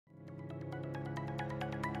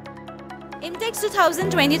IMTEX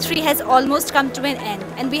 2023 has almost come to an end,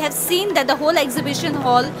 and we have seen that the whole exhibition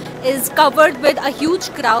hall is covered with a huge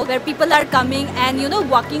crowd where people are coming and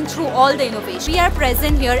walking through all the innovation. We are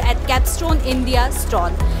present here at CAPSTONE India stall,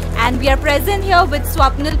 and we are present here with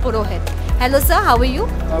Swapnil Purohit. Hello sir, how are you?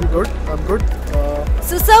 I'm good.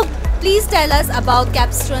 So sir, please tell us about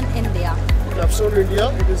CAPSTONE India. CAPSTONE India,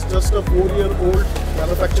 it is just a 4-year-old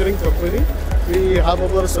manufacturing company. We have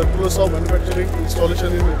our surplus of manufacturing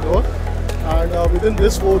installation in Indore, and within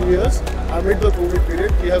this 4 years, amid the COVID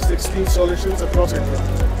period, we have 60 installations across India.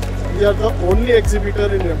 We are the only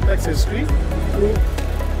exhibitor in IMTEX history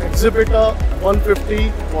to exhibit a 150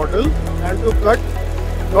 model and to cut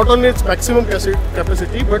not only its maximum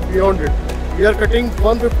capacity but beyond it. We are cutting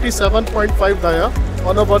 157.5 dia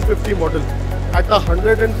on a 150 model at a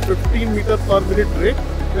 115 meter per minute rate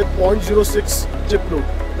with 0.06 chip load.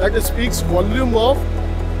 That speaks volume of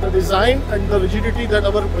the design and the rigidity that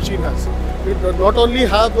our machine has. We not only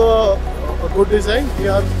have a good design, we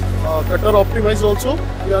are cutter optimized also.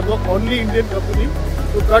 We are the only Indian company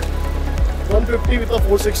to cut 150 with a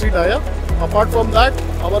 460 dia. Apart from that,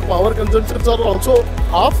 our power consumptions are also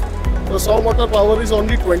half. The saw motor power is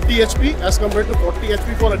only 20 HP as compared to 40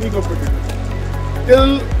 HP for any competitor.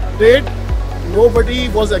 Till date, nobody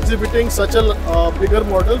was exhibiting such a bigger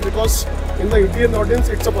model because in the Indian audience,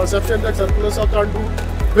 it's a perception that circular saw can't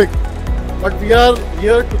do big. But we are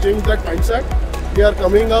here to change that mindset. We are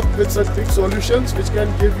coming up with such big solutions which can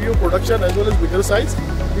give you production as well as bigger size.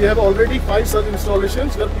 We have already 5 such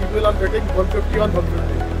installations where people are getting 150 on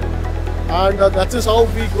 150. And that is how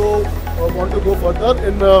we want to go further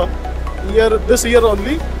in this year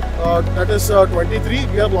only, that is 23,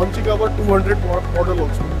 we are launching our 200 model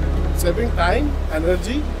also. Saving time,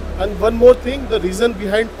 energy, and one more thing, the reason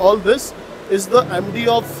behind all this is the MD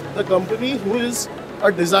of the company who is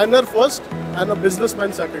a designer first and a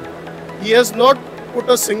businessman second. He has not put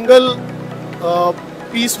a single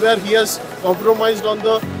piece where he has compromised on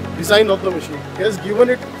the design of the machine. He has given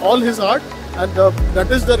it all his heart, and that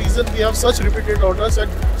is the reason we have such repeated orders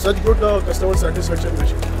and such good customer satisfaction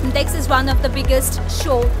machine. IMTEX is one of the biggest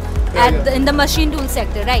show in the machine tool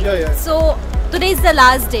sector, right? Yeah. So today is the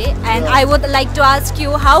last day, and I would like to ask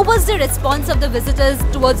you, how was the response of the visitors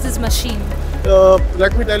towards this machine?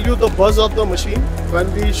 Let me tell you, the buzz of the machine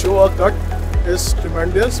when we show a cut is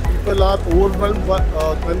tremendous. People are overwhelmed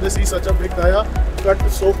when they see such a big dia cut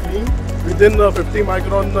so clean within 50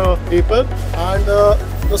 micron paper, and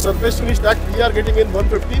the surface finish that we are getting in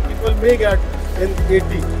 150, people may get in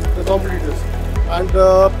 80, the competitors. And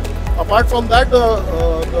apart from that,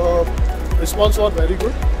 the response was very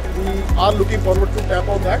good. We are looking forward to tap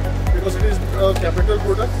on that because it is a capital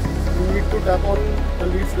product. We need to tap on the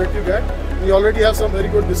leads that you get. We already have some very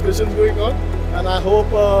good discussions going on, and I hope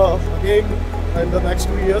again in the next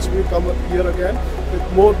 2 years we come here again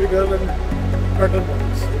with more bigger and better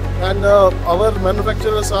models. And our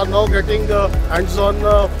manufacturers are now getting hands-on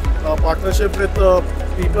partnership with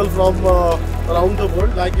people from around the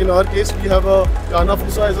world. Like in our case, we have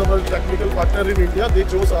Kanafusa as our technical partner in India. They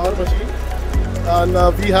chose our machine, and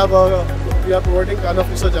we are providing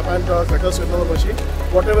Kanafusa Japan cutters with our machine.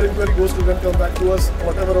 Whatever inquiry goes to them, come back to us.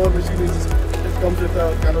 Whatever our machine is, it comes with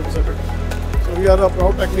Kanafusa cutter. So we are a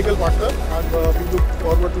proud technical partner, and we look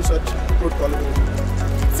forward to such good collaboration.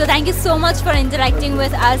 So thank you so much for interacting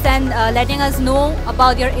with us and letting us know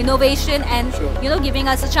about your innovation and giving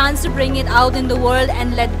us a chance to bring it out in the world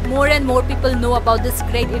and let more and more people know about this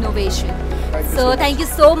great innovation. Thank you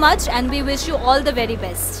so much, and we wish you all the very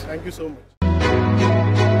best. Thank you so much.